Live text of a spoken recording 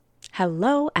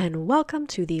Hello and welcome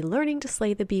to the Learning to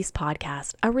Slay the Beast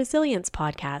podcast, a resilience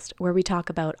podcast where we talk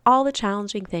about all the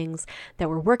challenging things that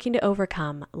we're working to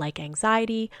overcome, like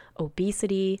anxiety,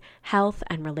 obesity, health,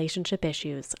 and relationship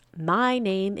issues. My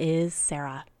name is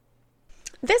Sarah.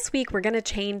 This week, we're going to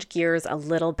change gears a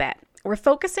little bit. We're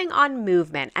focusing on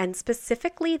movement and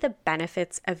specifically the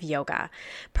benefits of yoga.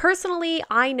 Personally,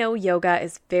 I know yoga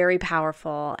is very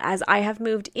powerful as I have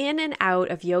moved in and out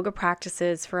of yoga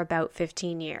practices for about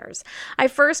 15 years. I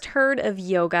first heard of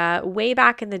yoga way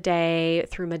back in the day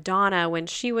through Madonna when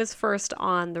she was first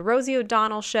on the Rosie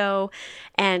O'Donnell show,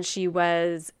 and she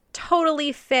was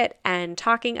totally fit and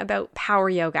talking about power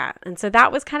yoga. And so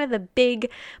that was kind of the big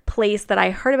place that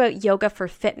I heard about yoga for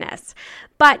fitness.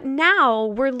 But now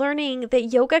we're learning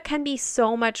that yoga can be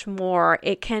so much more.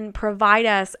 It can provide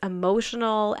us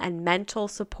emotional and mental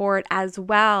support as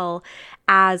well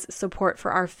as support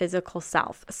for our physical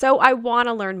self. So I want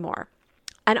to learn more.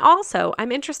 And also,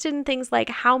 I'm interested in things like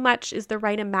how much is the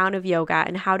right amount of yoga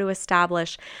and how to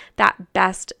establish that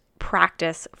best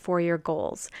practice for your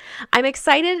goals. I'm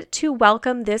excited to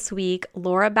welcome this week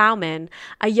Laura Bauman,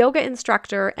 a yoga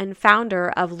instructor and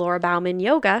founder of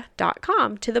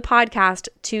laurabaumanyoga.com, to the podcast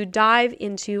to dive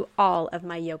into all of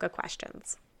my yoga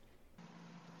questions.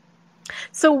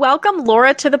 So welcome,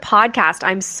 Laura, to the podcast.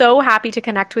 I'm so happy to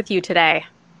connect with you today.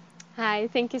 Hi,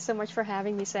 thank you so much for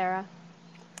having me, Sarah.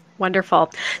 Wonderful.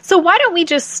 So why don't we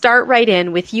just start right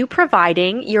in with you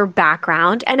providing your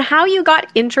background and how you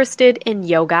got interested in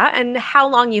yoga and how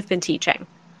long you've been teaching?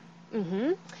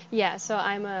 Yeah, so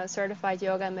I'm a certified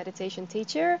yoga and meditation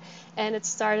teacher, and it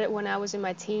started when I was in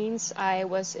my teens. I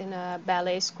was in a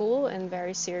ballet school and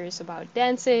very serious about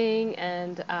dancing,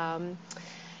 and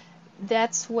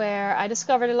that's where I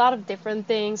discovered a lot of different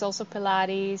things, also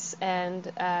Pilates and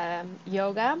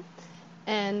yoga.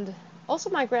 And also,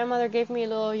 my grandmother gave me a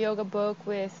little yoga book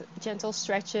with gentle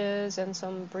stretches and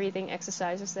some breathing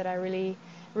exercises that I really,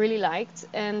 really liked.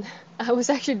 And I was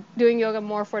actually doing yoga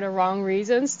more for the wrong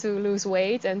reasons, to lose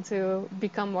weight and to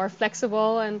become more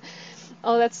flexible and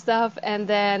all that stuff. And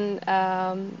then,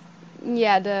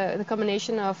 the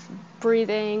combination of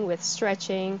breathing with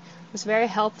stretching was very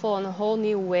helpful and a whole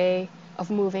new way of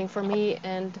moving for me.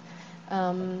 And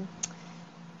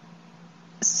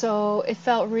so it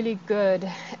felt really good,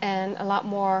 and a lot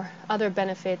more other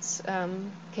benefits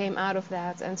came out of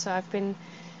that. And so I've been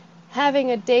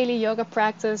having a daily yoga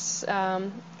practice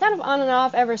kind of on and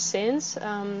off ever since.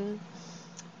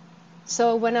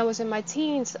 So when I was in my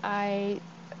teens, I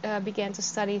began to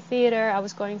study theater. I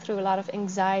was going through a lot of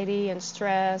anxiety and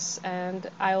stress, and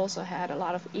I also had a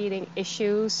lot of eating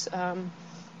issues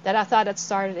that I thought had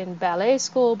started in ballet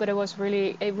school, but it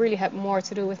really had more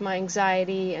to do with my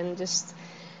anxiety and just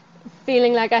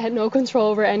feeling like I had no control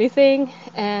over anything.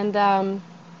 And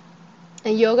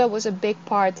yoga was a big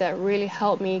part that really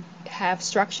helped me have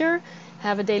structure,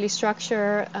 have a daily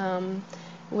structure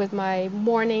with my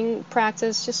morning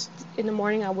practice. Just in the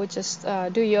morning, I would just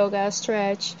do yoga,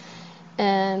 stretch,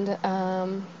 and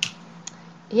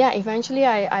eventually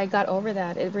I got over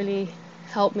that. It really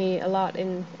helped me a lot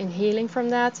in healing from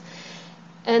that.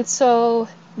 And so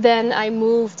then I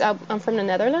moved. I'm from the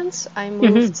Netherlands. I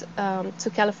moved to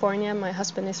California. My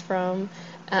husband is from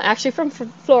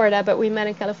Florida, but we met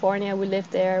in California. We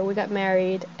lived there. We got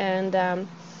married, and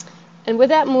with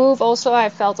that move, also I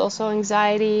felt also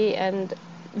anxiety, and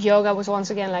yoga was once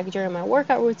again like during my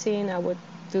workout routine. I would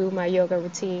do my yoga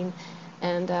routine,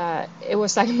 and it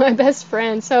was like my best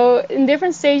friend. So in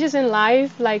different stages in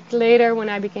life, like later when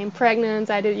I became pregnant,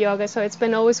 I did yoga. So it's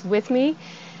been always with me.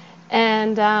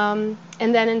 And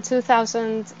then in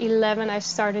 2011, I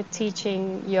started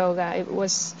teaching yoga. It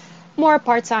was more a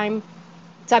part-time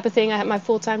type of thing. I had my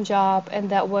full-time job,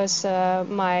 and that was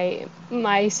my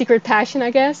secret passion,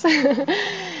 I guess.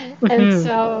 And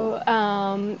so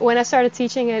when I started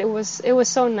teaching it, it was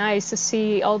so nice to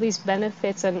see all these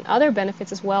benefits and other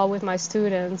benefits as well with my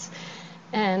students.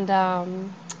 And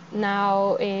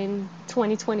now in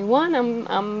 2021,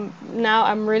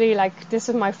 I'm really like, this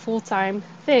is my full-time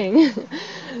thing.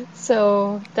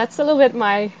 So that's a little bit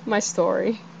my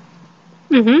story.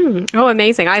 Oh,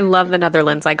 amazing. I love the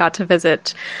Netherlands. I got to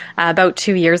visit about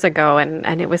 2 years ago,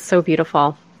 and it was so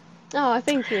beautiful. Oh,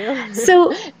 thank you.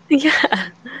 So, yeah.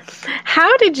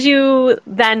 How did you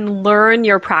then learn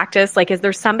your practice? Like, is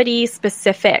there somebody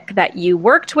specific that you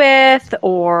worked with,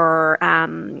 or,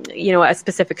 a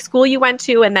specific school you went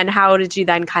to? And then how did you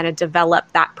then kind of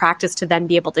develop that practice to then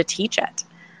be able to teach it?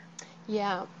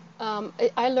 Yeah.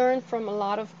 I learned from a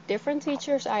lot of different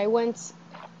teachers. I went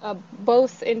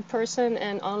both in person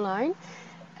and online.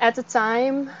 At the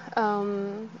time,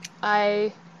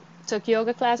 I took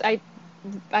yoga class. I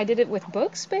I did it with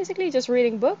books, basically, just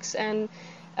reading books and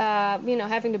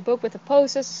having the book with the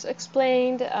poses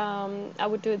explained. I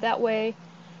would do it that way.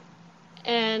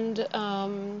 And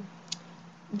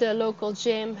the local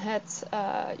gym had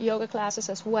yoga classes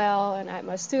as well, and I had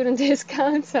my student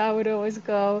discount, so I would always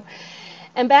go.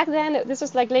 And back then, this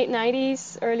was like late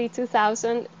 90s, early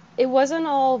 2000, it wasn't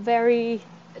all very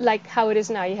like how it is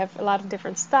now. You have a lot of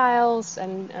different styles,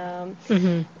 and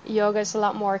yoga is a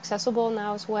lot more accessible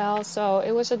now as well. So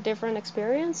it was a different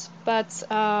experience. But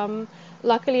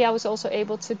luckily, I was also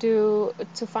able to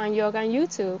find yoga on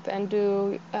YouTube and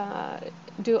do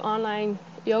online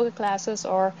yoga classes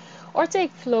or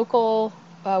take local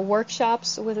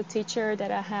workshops with a teacher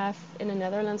that I have in the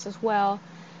Netherlands as well.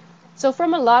 So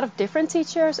from a lot of different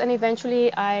teachers, and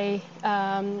eventually I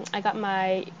got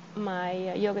my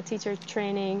yoga teacher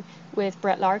training with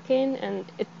Brett Larkin, and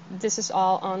this is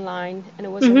all online, and it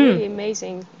was a really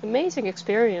amazing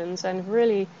experience, and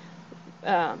really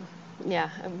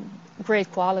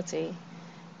great quality.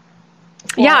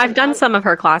 Yeah, I've done some of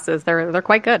her classes. They're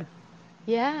quite good.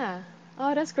 Yeah.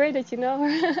 Oh, that's great that you know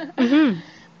her.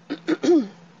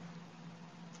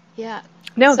 Yeah.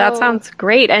 No, that sounds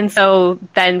great. And so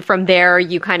then from there,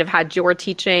 you kind of had your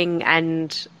teaching and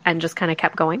just kind of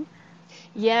kept going?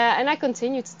 Yeah, and I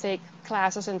continue to take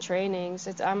classes and trainings.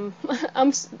 I'm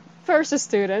first a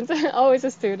student, always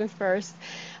a student first.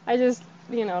 I just,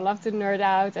 love to nerd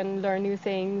out and learn new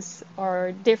things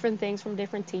or different things from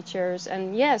different teachers.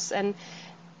 And yes, and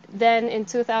then in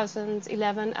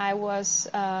 2011, I was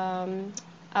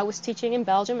teaching in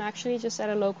Belgium, actually, just at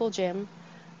a local gym.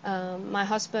 My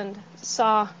husband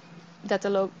saw that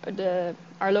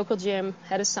our local gym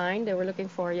had a sign. They were looking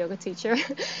for a yoga teacher,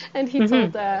 and he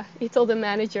told the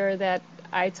manager that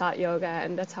I taught yoga,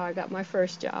 and that's how I got my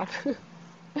first job.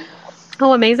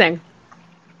 Oh, amazing.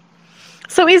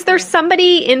 So is there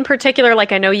somebody in particular,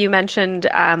 like I know you mentioned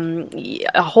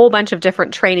a whole bunch of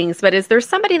different trainings, but is there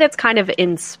somebody that's kind of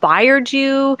inspired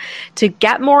you to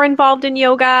get more involved in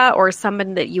yoga, or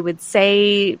someone that you would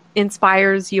say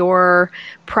inspires your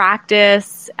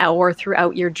practice or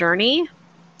throughout your journey?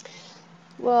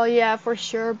 Well, yeah, for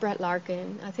sure, Brett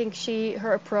Larkin. I think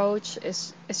her approach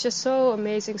is just so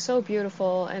amazing, so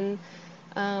beautiful, and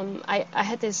I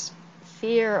had this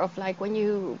fear of like when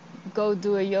you go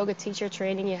do a yoga teacher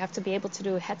training, you have to be able to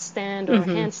do a headstand or a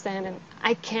handstand, and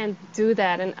I can't do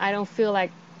that, and I don't feel like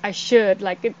I should.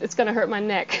 Like it's gonna hurt my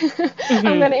neck.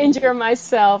 I'm gonna injure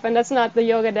myself, and that's not the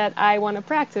yoga that I want to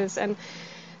practice. And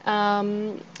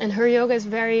her yoga is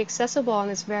very accessible, and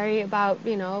it's very about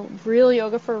real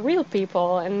yoga for real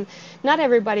people, and not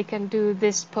everybody can do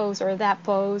this pose or that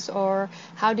pose, or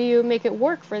how do you make it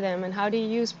work for them, and how do you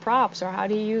use props, or how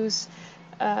do you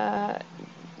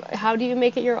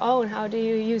make it your own? How do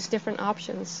you use different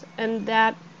options? And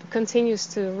that continues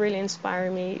to really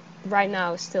inspire me right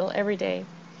now, still every day.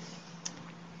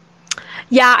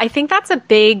 Yeah, I think that's a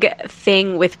big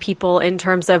thing with people in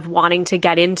terms of wanting to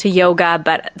get into yoga,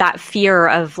 but that fear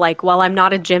of like, well, I'm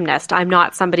not a gymnast. I'm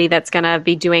not somebody that's going to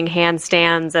be doing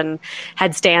handstands and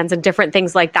headstands and different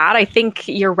things like that. I think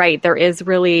you're right. There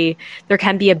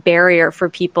can be a barrier for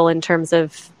people in terms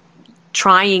of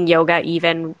trying yoga,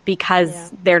 even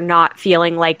because they're not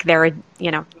feeling like they're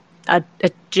a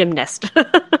gymnast.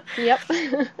 Yep.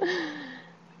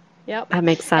 Yep. That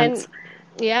makes sense.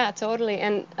 Yeah, totally.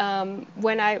 And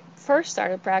when I first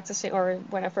started practicing, or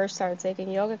when I first started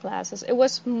taking yoga classes, it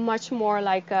was much more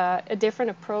like a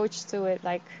different approach to it.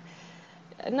 Like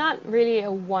not really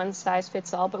a one size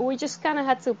fits all, but we just kind of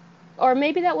had to, or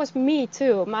maybe that was me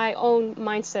too, my own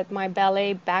mindset, my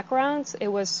ballet background. It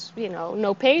was,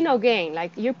 no pain, no gain.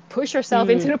 Like you push yourself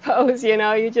into the pose,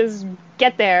 you just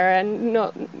get there, and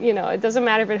it doesn't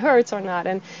matter if it hurts or not.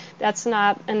 And that's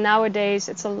not, and nowadays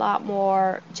it's a lot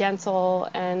more gentle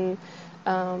and,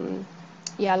 a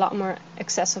lot more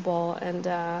accessible. And,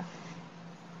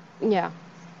 yeah,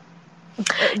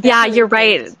 you're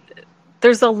right.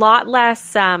 There's a lot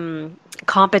less,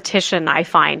 competition, I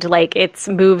find. Like it's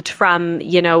moved from,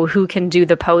 who can do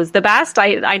the pose the best.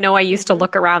 I know I used to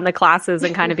look around the classes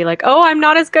and kind of be like, oh, I'm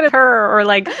not as good as her, or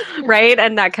like, right?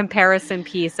 And that comparison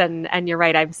piece. And you're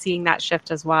right. I'm seeing that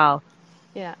shift as well.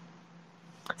 Yeah.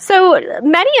 So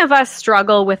many of us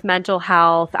struggle with mental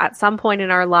health at some point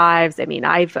in our lives. I mean,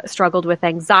 I've struggled with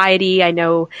anxiety. I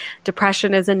know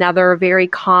depression is another very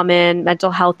common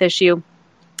mental health issue.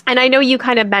 And I know you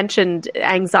kind of mentioned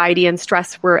anxiety and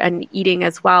stress and eating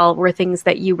as well were things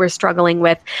that you were struggling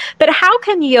with. But how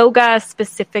can yoga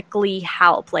specifically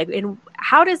help? Like,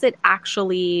 how does it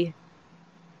actually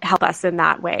help us in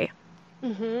that way?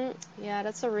 Yeah,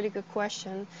 that's a really good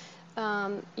question.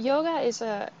 Yoga is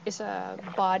a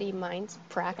body mind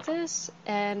practice,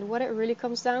 and what it really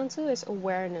comes down to is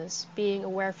awareness, being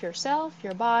aware of yourself,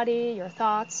 your body, your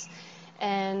thoughts,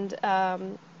 and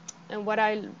what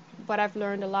I've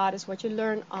learned a lot is what you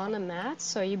learn on a mat.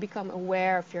 So you become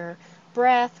aware of your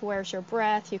breath. Where's your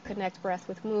breath? You connect breath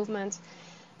with movement.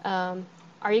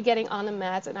 Are you getting on the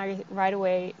mat and are you right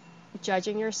away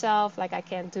judging yourself like I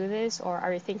can't do this, or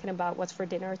are you thinking about what's for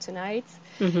dinner tonight?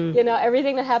 Mm-hmm. You know,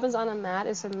 everything that happens on a mat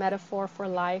is a metaphor for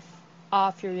life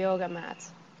off your yoga mat.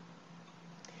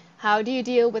 How do you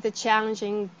deal with a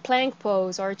challenging plank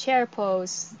pose or chair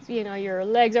pose? You know, your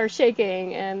legs are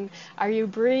shaking, and are you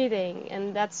breathing?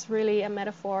 And that's really a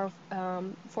metaphor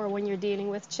for when you're dealing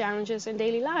with challenges in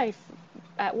daily life,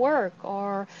 at work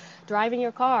or driving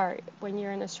your car. When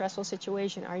you're in a stressful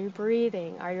situation, are you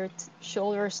breathing? Are your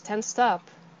shoulders tensed up?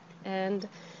 And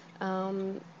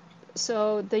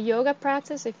so the yoga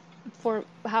practice, for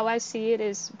how I see it,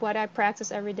 is what I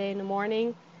practice every day in the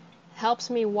morning, helps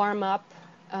me warm up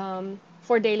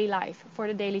for daily life, for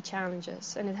the daily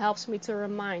challenges, and it helps me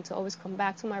to always come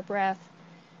back to my breath.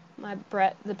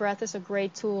 The breath is a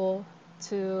great tool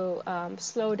to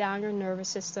slow down your nervous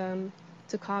system,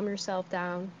 to calm yourself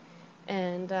down,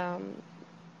 and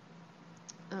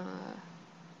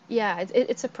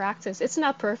it's a practice. It's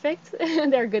not perfect.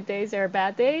 There are good days, there are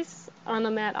bad days on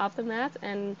the mat, off the mat,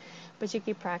 but you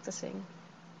keep practicing.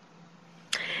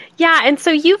 Yeah, and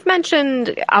so you've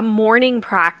mentioned a morning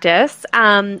practice.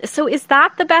 So is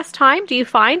that the best time? Do you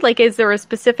find, like, is there a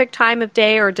specific time of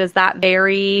day, or does that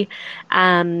vary?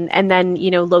 And then,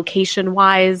 location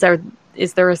wise,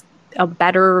 is there a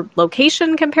better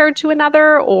location compared to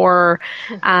another, or,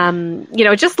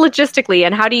 just logistically,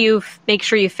 and how do you make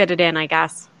sure you fit it in, I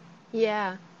guess?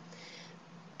 Yeah.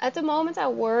 At the moment, I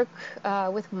work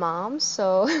with moms,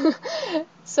 so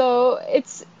so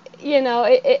it's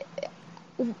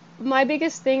my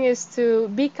biggest thing is to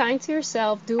be kind to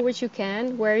yourself, do what you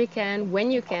can, where you can, when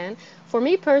you can. For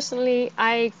me personally,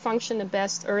 I function the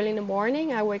best early in the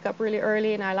morning. I wake up really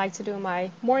early and I like to do my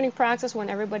morning practice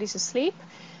when everybody's asleep.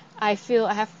 I feel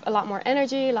I have a lot more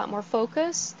energy, a lot more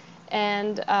focus.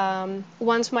 And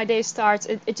once my day starts,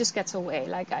 it just gets away.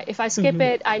 Like if I skip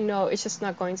it, I know it's just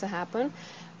not going to happen.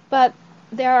 But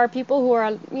there are people who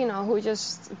are, who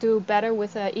just do better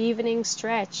with an evening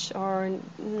stretch or a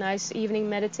nice evening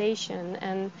meditation.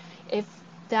 And if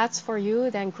that's for you,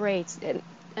 then great.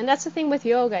 And that's the thing with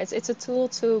yoga. It's a tool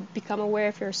to become aware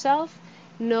of yourself,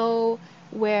 know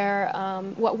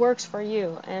what works for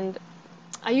you. And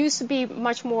I used to be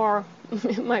much more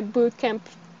my boot camp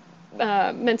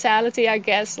mentality, I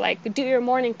guess, like do your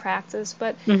morning practice.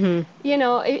 But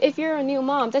if you're a new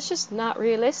mom, that's just not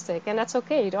realistic, and that's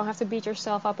okay. You don't have to beat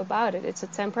yourself up about it. It's a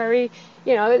temporary,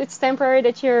 it's temporary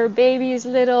that your baby is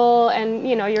little and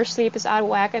your sleep is out of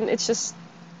whack, and it's just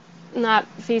not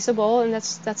feasible, and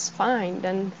that's fine.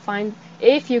 Then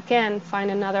if you can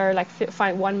find another, like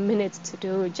find 1 minute to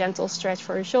do a gentle stretch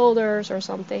for your shoulders or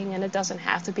something, and it doesn't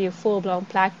have to be a full-blown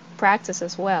practice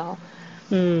as well.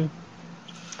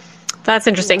 That's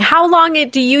interesting. Yeah. How long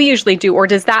do you usually do, or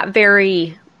does that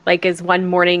vary? Like, is one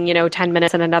morning, 10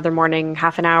 minutes and another morning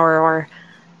half an hour, or?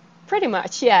 Pretty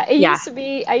much, yeah. I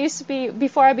used to be,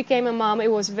 before I became a mom, it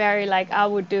was very like I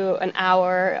would do an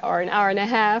hour or an hour and a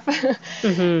half.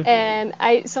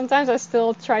 And sometimes I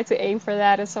still try to aim for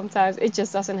that, and sometimes it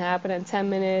just doesn't happen, and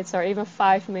 10 minutes or even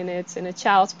 5 minutes in a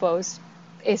child's pose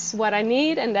is what I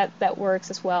need, and that works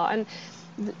as well. And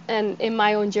in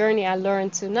my own journey, I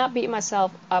learned to not beat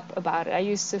myself up about it. I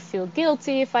used to feel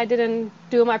guilty if I didn't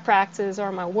do my practice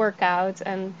or my workout,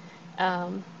 and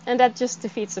that just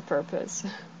defeats the purpose.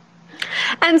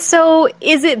 And so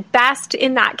is it best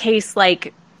in that case,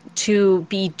 like, to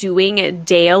be doing it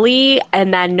daily,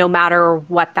 and then no matter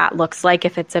what that looks like,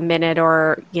 if it's a minute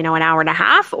or, an hour and a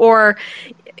half, or,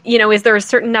 is there a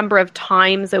certain number of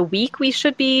times a week we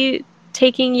should be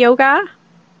taking yoga?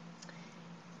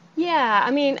 Yeah,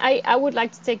 I mean, I would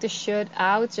like to take the should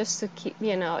out just to keep,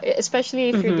 especially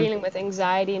if you're dealing with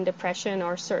anxiety and depression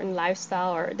or certain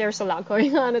lifestyle, or there's a lot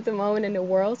going on at the moment in the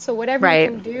world. So whatever you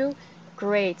can do,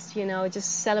 great,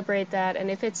 just celebrate that.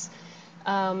 And if it's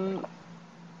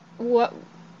what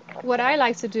I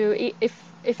like to do,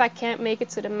 if I can't make it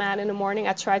to the mat in the morning,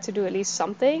 I try to do at least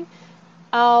something.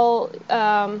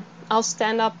 I'll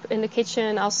stand up in the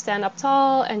kitchen, I'll stand up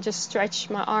tall and just stretch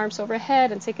my arms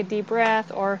overhead and take a deep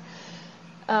breath, or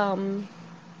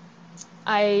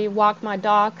I walk my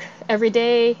dog every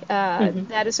day.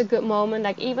 That is a good moment.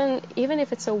 Like even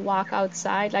if it's a walk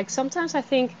outside, like sometimes I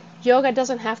think yoga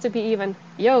doesn't have to be even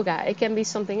yoga. It can be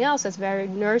something else that's very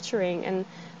nurturing and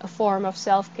a form of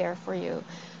self-care for you.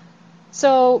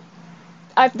 So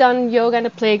I've done yoga in the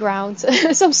playground,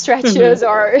 some Hmm. stretches,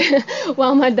 or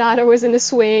while my daughter was in the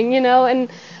swing, and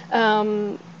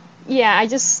um, yeah, I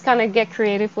just kind of get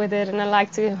creative with it, and I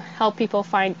like to help people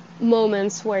find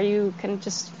moments where you can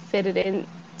just fit it in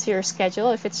to your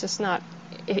schedule if it's just not,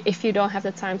 if you don't have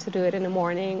the time to do it in the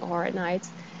morning or at night.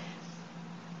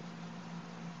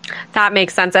 That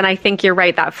makes sense. And I think you're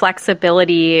right. That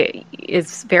flexibility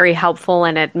is very helpful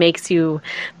and it makes you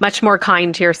much more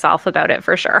kind to yourself about it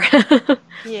for sure.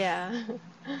 Yeah.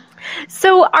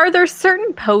 So, are there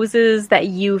certain poses that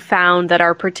you found that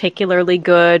are particularly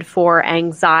good for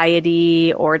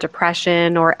anxiety or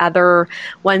depression or other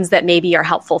ones that maybe are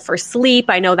helpful for sleep?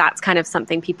 I know that's kind of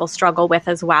something people struggle with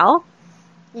as well.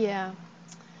 Yeah.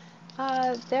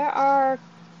 There are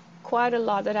quite a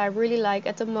lot that I really like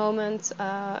at the moment.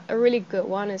 A really good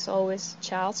one is always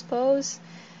child's pose.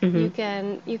 Hmm. You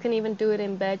can even do it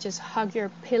in bed. Just hug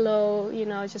your pillow,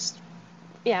 just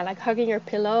yeah, like hugging your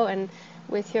pillow and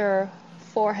with your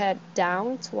forehead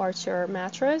down towards your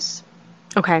mattress,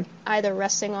 Okay. either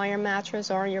resting on your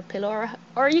mattress or on your pillow,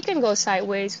 or you can go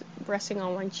sideways, resting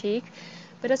on one cheek.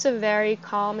 But it's a very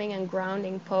calming and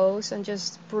grounding pose, and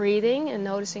just breathing and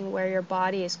noticing where your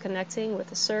body is connecting with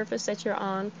the surface that you're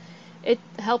on. It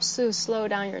helps to slow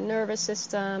down your nervous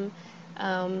system.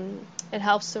 It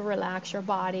helps to relax your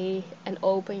body and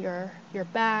open your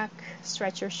back,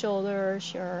 stretch your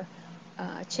shoulders, your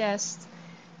chest.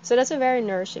 So that's a very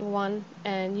nourishing one,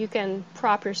 and you can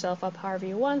prop yourself up however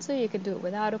you want to. You can do it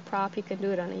without a prop. You can do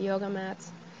it on a yoga mat.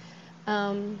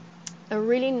 Um, a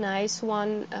really nice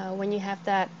one when you have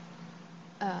that,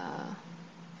 uh,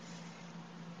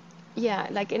 yeah,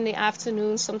 like in the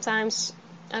afternoon. Sometimes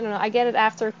I don't know. I get it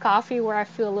after coffee where I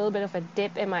feel a little bit of a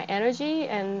dip in my energy,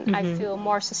 and I Hmm. feel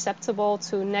more susceptible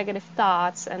to negative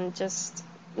thoughts and just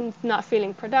not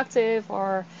feeling productive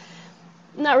or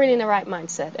not really in the right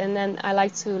mindset. And then I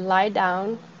like to lie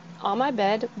down on my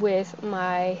bed with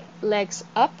my legs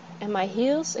up and my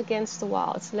heels against the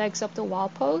wall. It's legs up the wall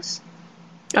pose.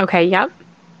 Okay. Yep.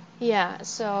 Yeah,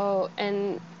 so,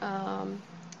 and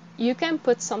you can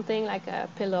put something like a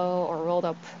pillow or rolled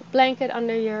up blanket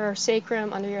under your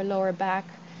sacrum, under your lower back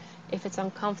if it's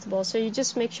uncomfortable. So you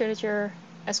just make sure that you're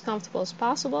as comfortable as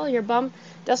possible. Your bum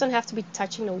doesn't have to be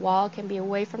touching the wall, it can be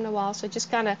away from the wall. So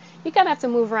just you kind of have to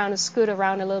move around and scoot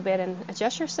around a little bit and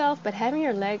adjust yourself. But having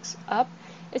your legs up,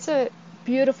 it's a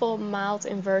beautiful mild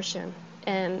inversion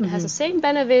and has Hmm. the same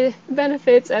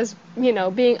benefits as,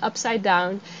 being upside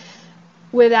down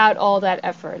without all that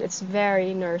effort. It's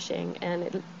very nourishing and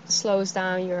it slows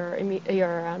down your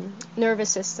nervous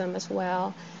system as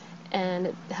well, and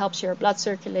it helps your blood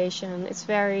circulation. It's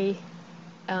very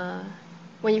uh,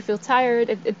 when you feel tired,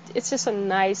 it's just a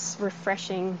nice,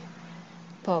 refreshing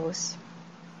pose.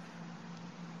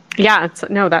 Yeah.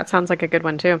 No, that sounds like a good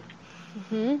one too.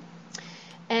 Hmm.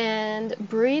 And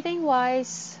breathing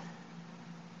wise,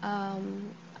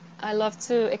 um, I love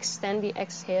to extend the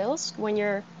exhales. When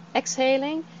you're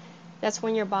exhaling, that's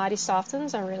when your body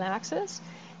softens and relaxes.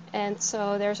 And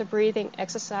so there's a breathing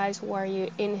exercise where you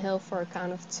inhale for a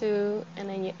count of 2 and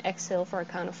then you exhale for a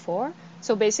count of 4.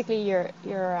 So basically you're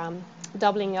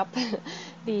doubling up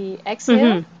the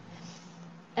exhale, Hmm.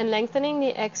 and lengthening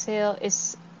the exhale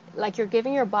is like you're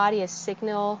giving your body a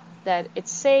signal that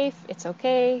it's safe, it's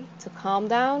okay to calm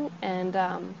down, and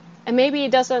maybe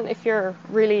it doesn't, if you're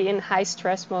really in high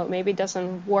stress mode, maybe it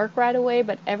doesn't work right away,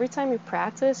 but every time you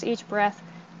practice, each breath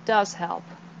does help.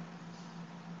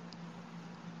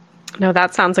 No,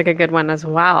 that sounds like a good one as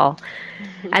well.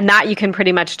 And that you can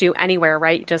pretty much do anywhere,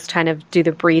 right? Just kind of do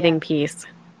the Yeah. breathing piece.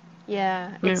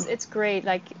 Yeah, Yeah. it's great.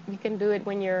 Like you can do it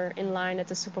when you're in line at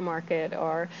the supermarket,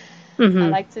 or I Hmm.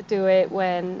 like to do it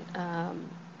when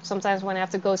sometimes when I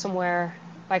have to go somewhere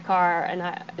by car and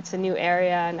it's a new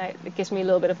area and it gives me a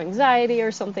little bit of anxiety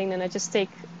or something, then I just take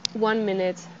 1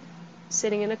 minute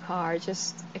sitting in a car,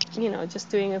 just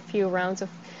doing a few rounds of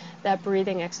that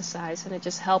breathing exercise, and it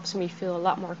just helps me feel a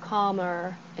lot more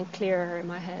calmer and clearer in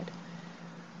my head.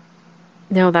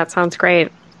 No, that sounds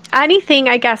great. Anything,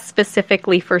 I guess,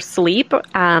 specifically for sleep?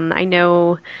 I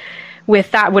know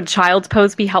with that, would child's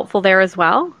pose be helpful there as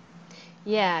well?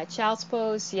 Yeah, child's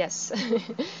pose, yes.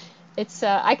 It's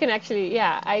I can actually,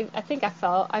 yeah, I think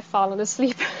I've fallen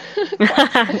asleep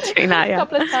quite Doing that, a yeah.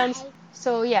 couple of times.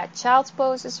 So yeah, child's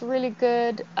pose is really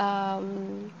good.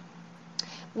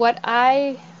 What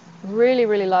I really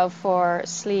really love for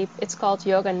sleep, it's called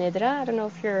yoga nidra. I don't know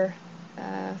if you're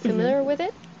Hmm. familiar with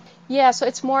it. Yeah, so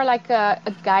it's more like a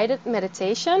guided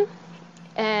meditation,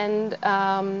 and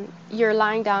you're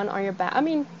lying down on your back. I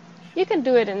mean, you can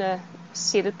do it in a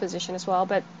seated position as well,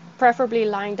 but preferably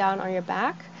lying down on your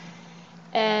back.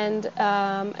 And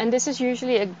this is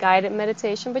usually a guided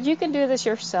meditation, but you can do this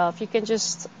yourself. You can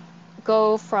just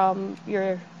go from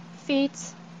your feet,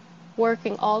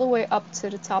 working all the way up to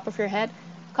the top of your head,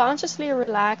 consciously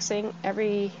relaxing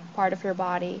every part of your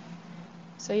body.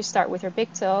 So you start with your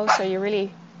big toe, so you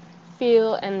really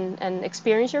feel and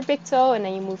experience your big toe, and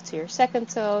then you move to your second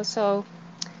toe. So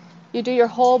you do your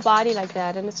whole body like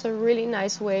that, and it's a really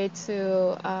nice way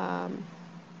to,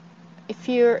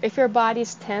 if your body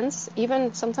is tense,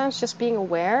 even sometimes just being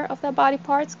aware of that body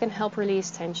parts can help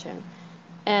release tension.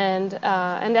 And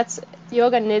that's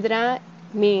yoga nidra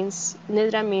means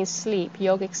sleep,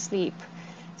 yogic sleep.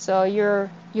 So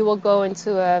you will go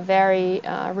into a very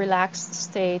relaxed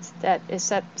state that is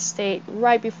that state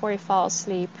right before you fall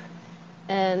asleep.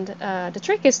 And the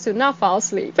trick is to not fall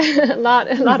asleep. a lot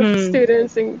of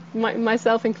students,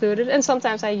 myself included, and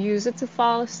sometimes I use it to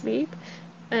fall asleep,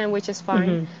 and which is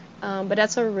fine. But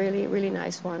that's a really, really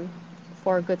nice one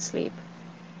for good sleep.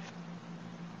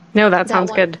 No, that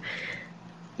sounds good.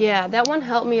 Yeah, that one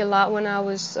helped me a lot when I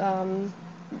was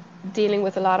dealing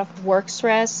with a lot of work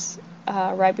stress.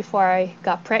 Right before I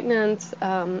got pregnant,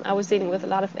 I was dealing with a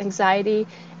lot of anxiety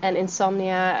and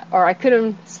insomnia, or I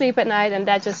couldn't sleep at night, and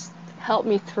that just helped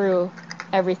me through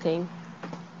everything.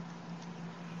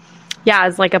 Yeah,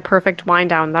 it's like a perfect wind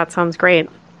down. That sounds great.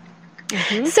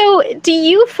 So do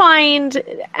you find,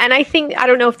 and I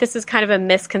don't know if this is kind of a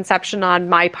misconception on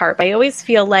my part, but I always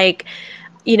feel like,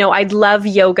 I'd love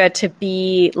yoga to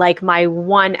be like my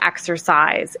one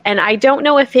exercise. And I don't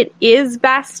know if it is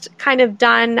best kind of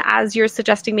done as you're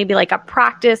suggesting, maybe like a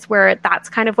practice where that's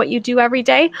kind of what you do every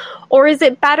day, or is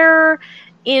it better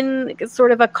in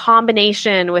sort of a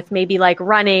combination with maybe like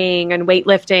running and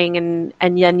weightlifting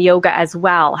and then yoga as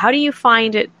well? How do you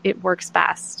find it works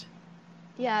best?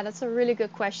 Yeah, that's a really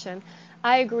good question.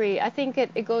 I agree. I think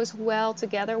it goes well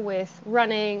together with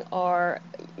running or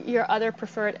your other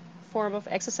preferred form of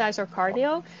exercise or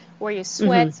cardio, where you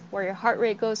sweat, where your heart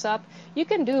rate goes up. You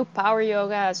can do power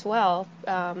yoga as well,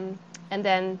 and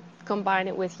then combine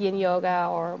it with yin yoga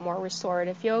or more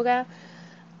restorative yoga.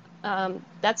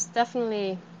 That's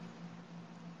definitely,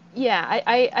 yeah,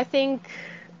 I think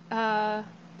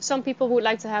some people would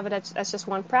like to have it as just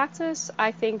one practice.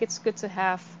 I think it's good to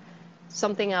have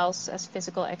something else as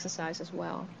physical exercise as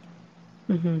well.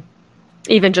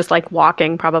 Even just like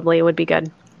walking probably would be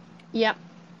good. Yeah.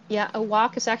 A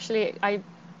walk is actually, a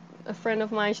friend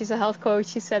of mine, she's a health coach,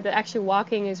 she said that actually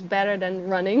walking is better than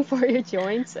running for your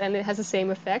joints, and it has the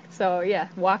same effect. So yeah,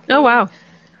 walking. Oh, wow.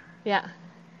 Yeah.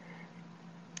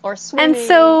 Or swimming. And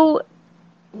so,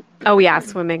 oh yeah,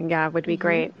 swimming, yeah, would be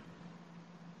great.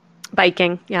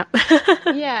 Biking, yeah.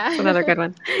 Yeah. That's another good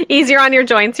one. Easier on your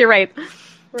joints, you're right.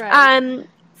 Right.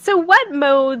 So what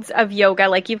modes of yoga,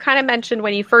 like you've kind of mentioned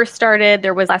when you first started,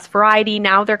 there was less variety.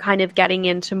 Now they're kind of getting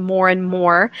into more and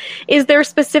more. Is there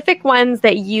specific ones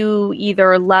that you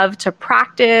either love to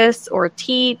practice or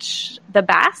teach the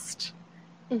best?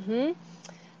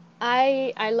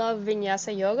 I love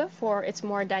Vinyasa yoga for it's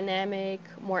more dynamic,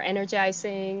 more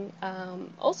energizing,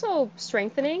 also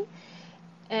strengthening.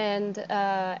 And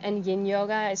yin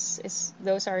yoga is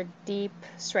those are deep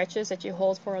stretches that you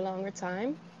hold for a longer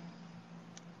time.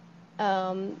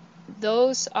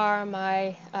 Those are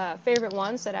my favorite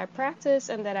ones that I practice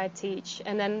and that I teach.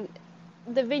 And then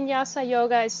the Vinyasa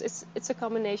yoga it's a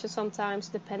combination sometimes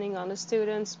depending on the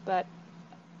students, but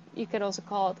you can also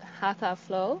call it Hatha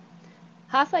flow.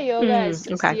 Hatha yoga is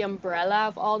the umbrella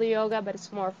of all the yoga, but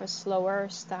it's more of a slower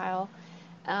style,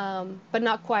 but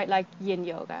not quite like yin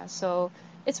yoga. So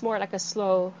it's more like a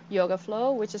slow yoga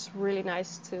flow, which is really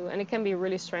nice too. And it can be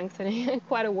really strengthening and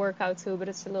quite a workout too, but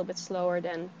it's a little bit slower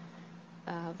than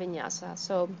Vinyasa.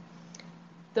 So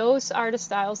those are the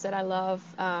styles that I love.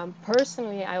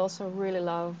 Personally, I also really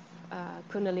love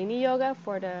Kundalini yoga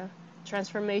for the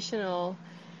transformational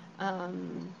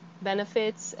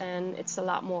benefits, and it's a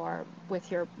lot more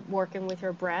with your working with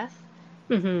your breath.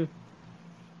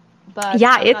 But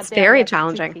yeah, it's very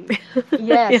challenging.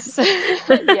 Yes.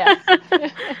 Yes.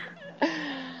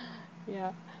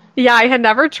 Yeah. Yeah, I had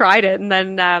never tried it, and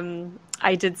then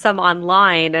I did some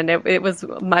online, and it was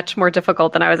much more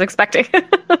difficult than I was expecting.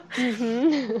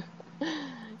 Yeah.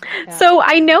 So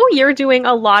I know you're doing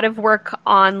a lot of work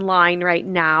online right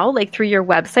now, like through your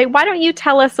website. Why don't you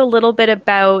tell us a little bit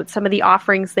about some of the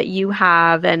offerings that you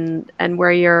have and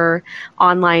where your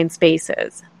online space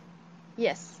is?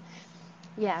 Yes.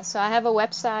 Yeah, so I have a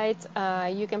website.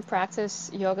 You can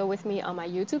practice yoga with me on my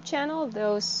YouTube channel.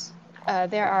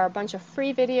 There are a bunch of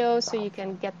free videos, so you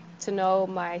can get to know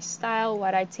my style,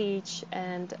 what I teach,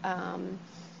 and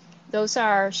those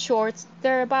are short.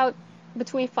 They're about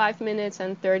between 5 minutes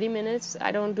and 30 minutes.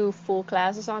 I don't do full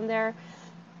classes on there.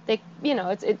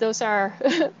 Those are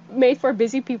made for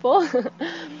busy people.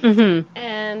 Mm-hmm.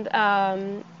 And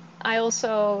I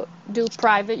also do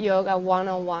private yoga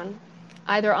one-on-one,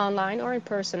 either online or in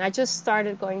person. I just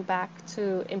started going back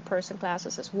to in-person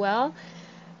classes as well,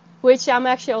 which I'm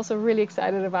actually also really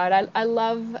excited about. I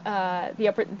love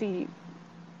the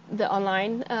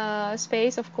online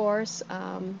space, of course.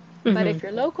 But Mm-hmm. if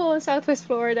you're local in Southwest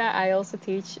Florida, I also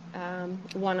teach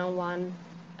one-on-one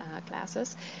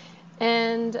classes.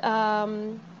 And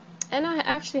I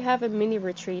actually have a mini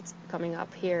retreat coming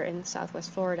up here in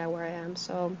Southwest Florida where I am.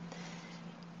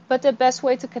 But the best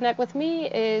way to connect with me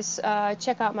is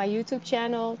check out my YouTube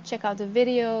channel, check out the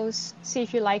videos, see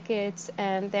if you like it,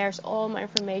 and there's all my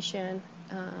information.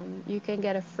 You can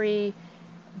get a free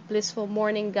blissful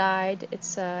morning guide.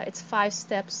 It's 5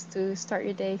 steps to start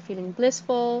your day feeling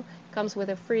blissful. Comes with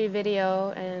a free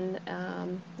video, and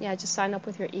just sign up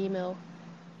with your email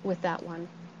with that one.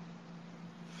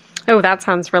 Oh, that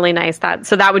sounds really nice.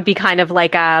 So that would be kind of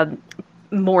like a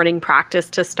morning practice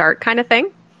to start kind of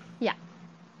thing? Yeah.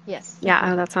 Yes.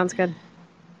 Yeah, oh, that sounds good.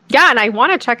 Yeah, and I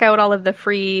want to check out all of the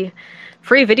free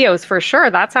videos for sure.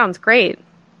 That sounds great.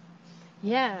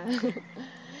 Yeah.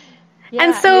 And Yeah,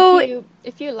 and so,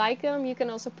 if you like them, you can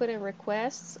also put in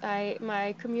requests.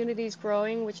 My community is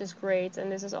growing, which is great, and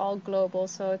this is all global,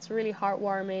 so it's really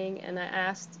heartwarming. And I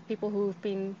asked people who've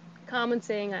been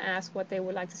commenting, I asked what they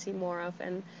would like to see more of,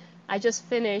 and I just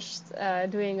finished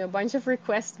doing a bunch of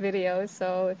request videos.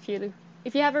 So if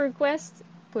you have a request,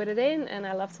 put it in, and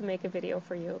I love to make a video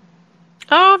for you.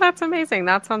 oh, that's amazing.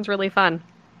 That sounds really fun.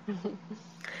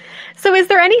 So is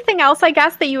there anything else, I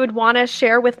guess, that you would want to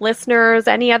share with listeners?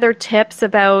 Any other tips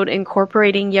about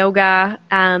incorporating yoga?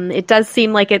 It does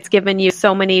seem like it's given you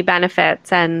so many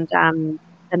benefits and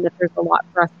that there's a lot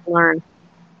for us to learn.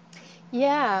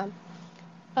 Yeah.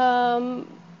 Well,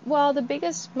 my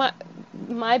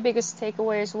biggest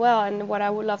takeaway as well, and what I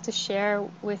would love to share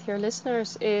with your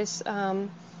listeners is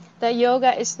that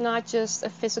yoga is not just a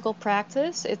physical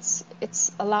practice.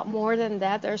 It's a lot more than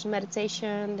that. There's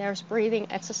meditation, there's breathing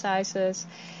exercises,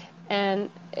 and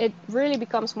it really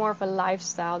becomes more of a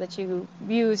lifestyle that you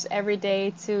use every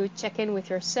day to check in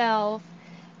with yourself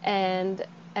and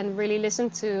really listen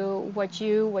to what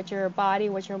your body,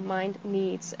 what your mind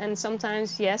needs. And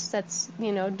sometimes, yes, that's,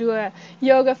 do a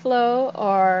yoga flow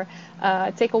or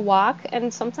take a walk.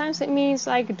 And sometimes it means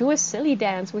like do a silly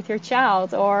dance with your child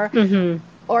Mm-hmm.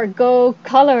 or go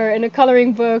color in a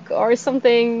coloring book or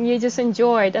something you just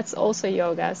enjoy. That's also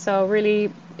yoga. So really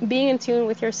being in tune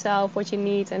with yourself, what you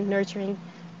need, and nurturing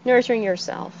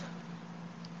yourself.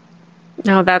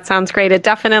 No, that sounds great. It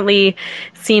definitely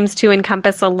seems to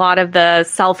encompass a lot of the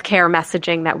self-care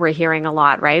messaging that we're hearing a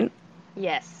lot, right?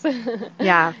 Yes.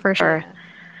 Yeah, for sure. Yeah.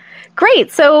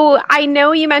 Great. So I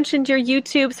know you mentioned your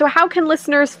YouTube. So how can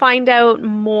listeners find out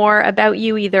more about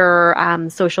you, either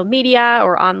social media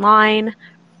or online?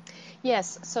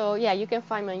 Yes, so yeah, you can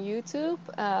find me on YouTube,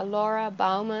 Laura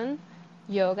Baumann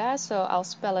Yoga. So I'll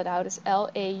spell it out as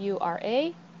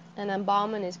Laura, and then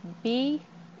Baumann is Baumann,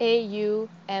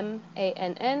 and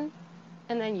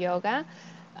then yoga.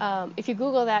 If you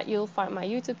Google that, you'll find my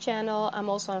YouTube channel. I'm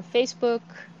also on Facebook.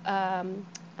 I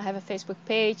have a Facebook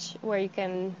page where you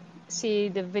can see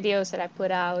the videos that I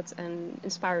put out and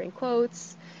inspiring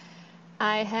quotes.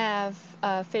 I have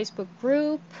a Facebook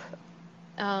group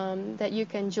that you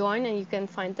can join, and you can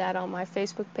find that on my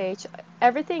Facebook page.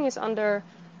 Everything is under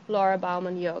Laura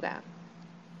Baumann Yoga.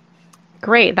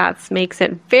 Great. That makes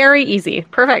it very easy.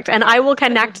 Perfect. And I will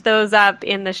connect those up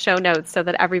in the show notes so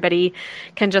that everybody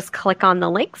can just click on the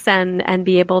links and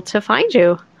be able to find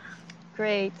you.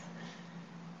 Great.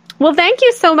 Well, thank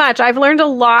you so much. I've learned a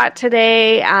lot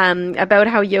today about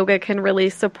how yoga can really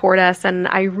support us, and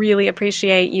I really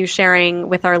appreciate you sharing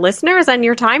with our listeners and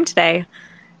your time today.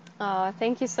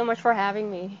 Thank you so much for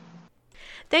having me.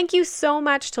 Thank you so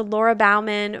much to Laura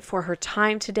Baumann for her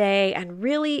time today and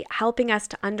really helping us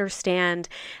to understand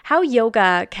how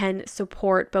yoga can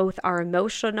support both our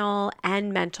emotional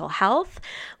and mental health.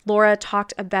 Laura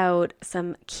talked about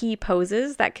some key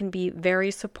poses that can be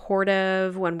very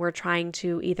supportive when we're trying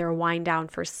to either wind down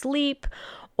for sleep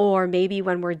or maybe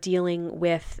when we're dealing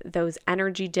with those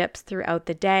energy dips throughout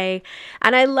the day.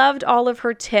 And I loved all of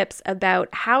her tips about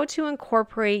how to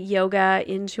incorporate yoga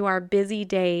into our busy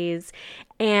days.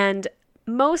 And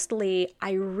mostly,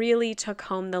 I really took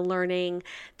home the learning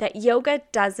that yoga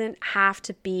doesn't have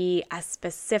to be a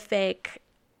specific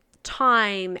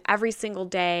time every single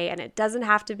day, and it doesn't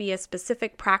have to be a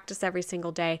specific practice every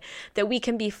single day, that we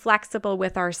can be flexible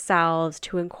with ourselves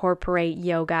to incorporate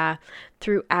yoga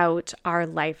throughout our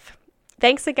life.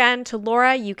 Thanks again to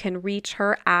Laura. You can reach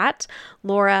her at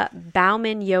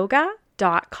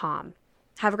laurabaumanyoga.com.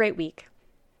 Have a great week.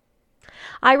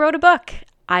 I wrote a book.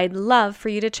 I'd love for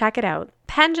you to check it out.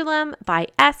 Pendulum by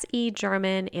S.E.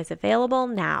 German is available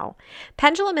now.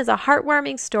 Pendulum is a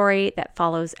heartwarming story that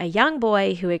follows a young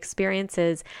boy who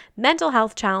experiences mental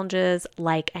health challenges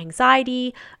like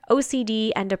anxiety,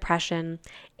 OCD and depression,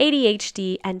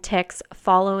 ADHD, and tics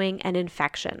following an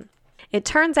infection. It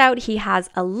turns out he has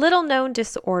a little-known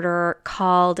disorder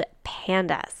called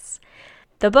PANDAS.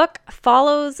 The book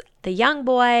follows the young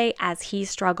boy as he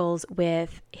struggles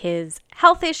with his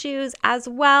health issues as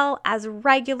well as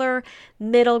regular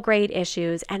middle grade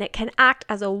issues, and it can act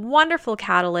as a wonderful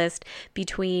catalyst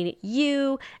between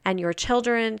you and your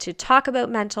children to talk about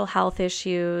mental health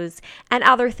issues and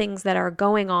other things that are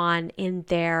going on in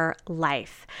their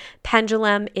life.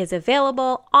 Pendulum is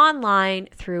available online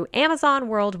through Amazon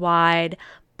worldwide,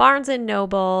 Barnes &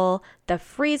 Noble, the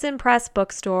Friesen Press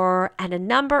bookstore, and a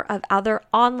number of other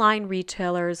online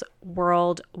retailers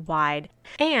worldwide.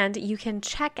 And you can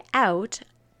check out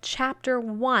Chapter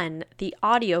 1, the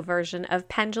audio version of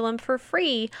Pendulum, for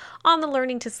free on the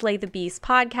Learning to Slay the Beast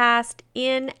podcast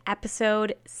in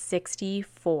episode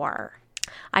 64.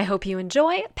 I hope you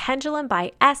enjoy Pendulum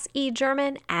by S.E.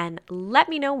 German, and let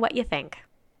me know what you think.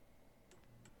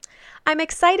 I'm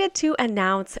excited to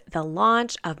announce the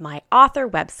launch of my author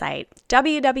website,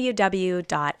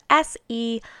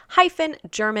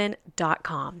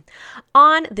 www.se-german.com.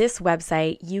 On this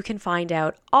website, you can find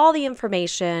out all the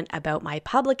information about my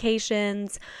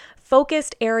publications,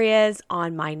 focused areas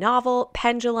on my novel,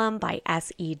 Pendulum by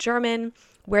S.E. German,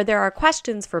 where there are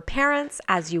questions for parents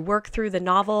as you work through the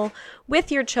novel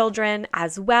with your children,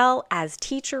 as well as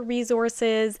teacher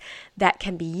resources that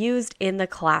can be used in the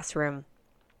classroom.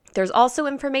 There's also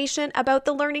information about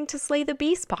the Learning to Slay the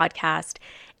Beast podcast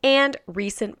and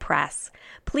recent press.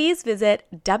 Please visit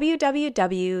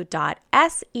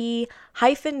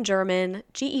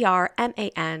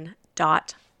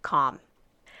www.se-german.com.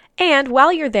 And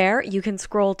while you're there, you can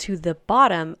scroll to the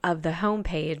bottom of the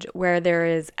homepage where there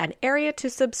is an area to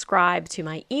subscribe to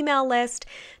my email list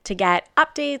to get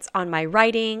updates on my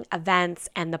writing, events,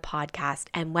 and the podcast.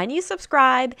 And when you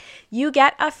subscribe, you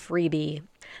get a freebie.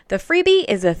 The freebie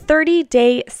is a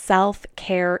 30-day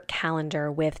self-care calendar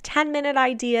with 10-minute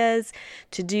ideas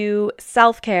to do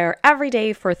self-care every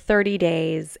day for 30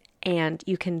 days. And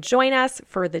you can join us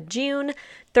for the June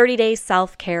 30-day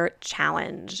self-care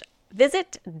challenge.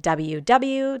 Visit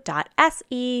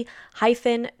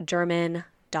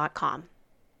www.se-german.com.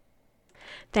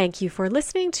 Thank you for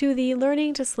listening to the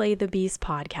Learning to Slay the Beast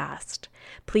podcast.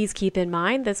 Please keep in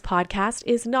mind this podcast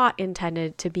is not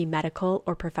intended to be medical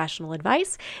or professional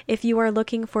advice. If you are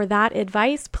looking for that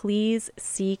advice, please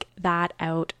seek that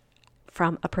out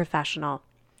from a professional.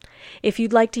 If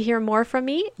you'd like to hear more from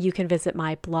me, you can visit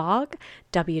my blog,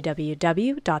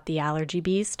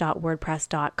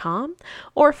 www.theallergybeast.wordpress.com,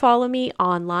 or follow me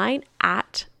online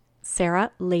at Sarah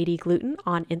Lady Gluten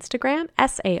on Instagram,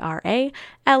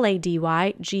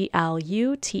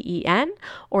 SarahLadyGluten,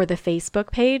 or the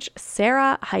Facebook page,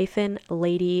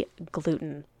 Sarah-Lady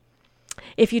Gluten.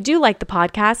 If you do like the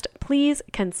podcast, please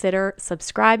consider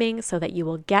subscribing so that you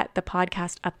will get the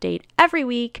podcast update every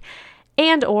week,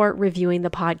 and or reviewing the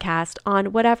podcast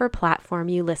on whatever platform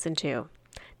you listen to.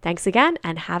 Thanks again,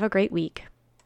 and have a great week.